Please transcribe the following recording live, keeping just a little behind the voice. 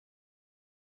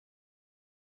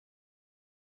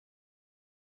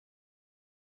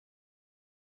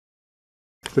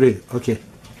3. Okay.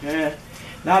 Okay.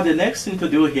 Now the next thing to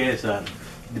do here is the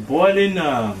boiling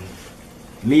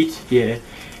meat here.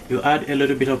 You add a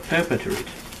little bit of pepper to it.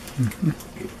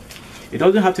 It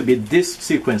doesn't have to be this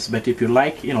sequence, but if you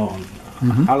like, you know,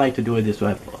 I like to do it this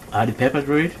way. Add the pepper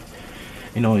to it.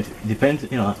 You know, it depends.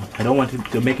 You know, I don't want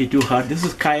to make it too hard. This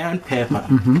is cayenne pepper.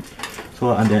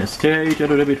 So and then stir it a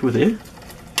little bit with it.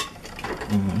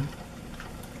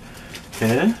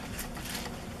 Okay.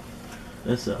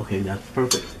 That's okay. That's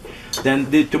perfect. Then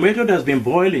the tomato that's been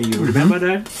boiling, you remember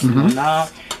that? Now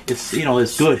it's, you know,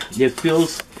 it's good. It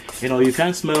feels, you know, you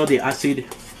can't smell the acid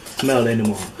smell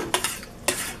anymore.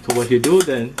 So what you do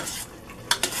then,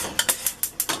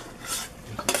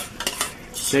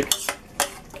 take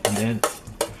and then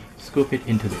scoop it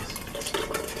into this.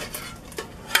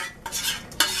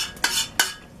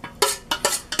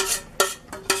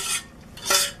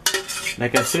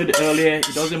 Like I said earlier,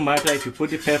 it doesn't matter if you put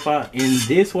the pepper in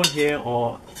this one here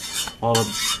or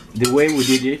the way we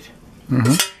did it.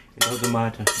 It doesn't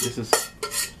matter. This is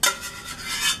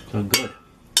so good.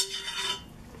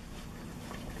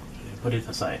 Put it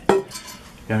aside.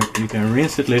 You can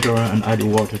rinse it later on and add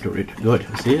water to it. Good.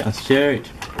 See, and stir it.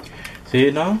 See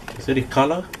now? See the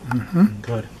color?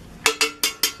 Good.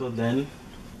 So then,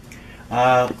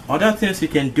 other things you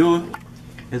can do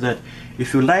is that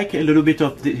if you like a little bit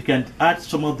of, you can add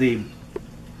some of the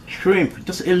shrimp,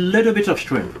 just a little bit of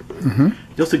shrimp,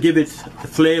 just to give it a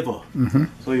flavor.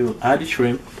 So you add the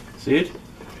shrimp, see it?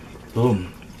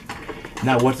 Boom.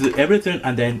 Now what's everything,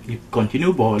 and then you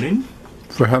continue boiling.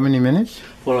 For how many minutes?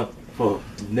 For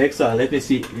next, let me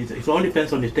see. It all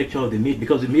depends on the texture of the meat,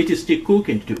 because the meat is still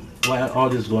cooking too while all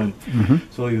this is going.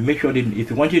 So you make sure that if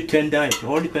you want it tender, it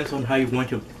all depends on how you want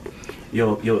your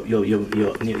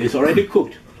it's already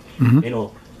cooked. You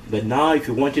know, but now if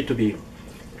you want it to be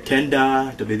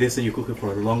tender, to be this, and you cook it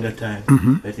for a longer time,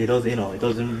 but it doesn't, you know,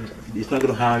 it's not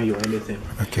going to harm you or anything.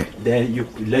 Okay. Then you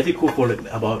let it cook for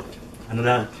about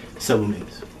another 7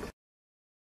 minutes.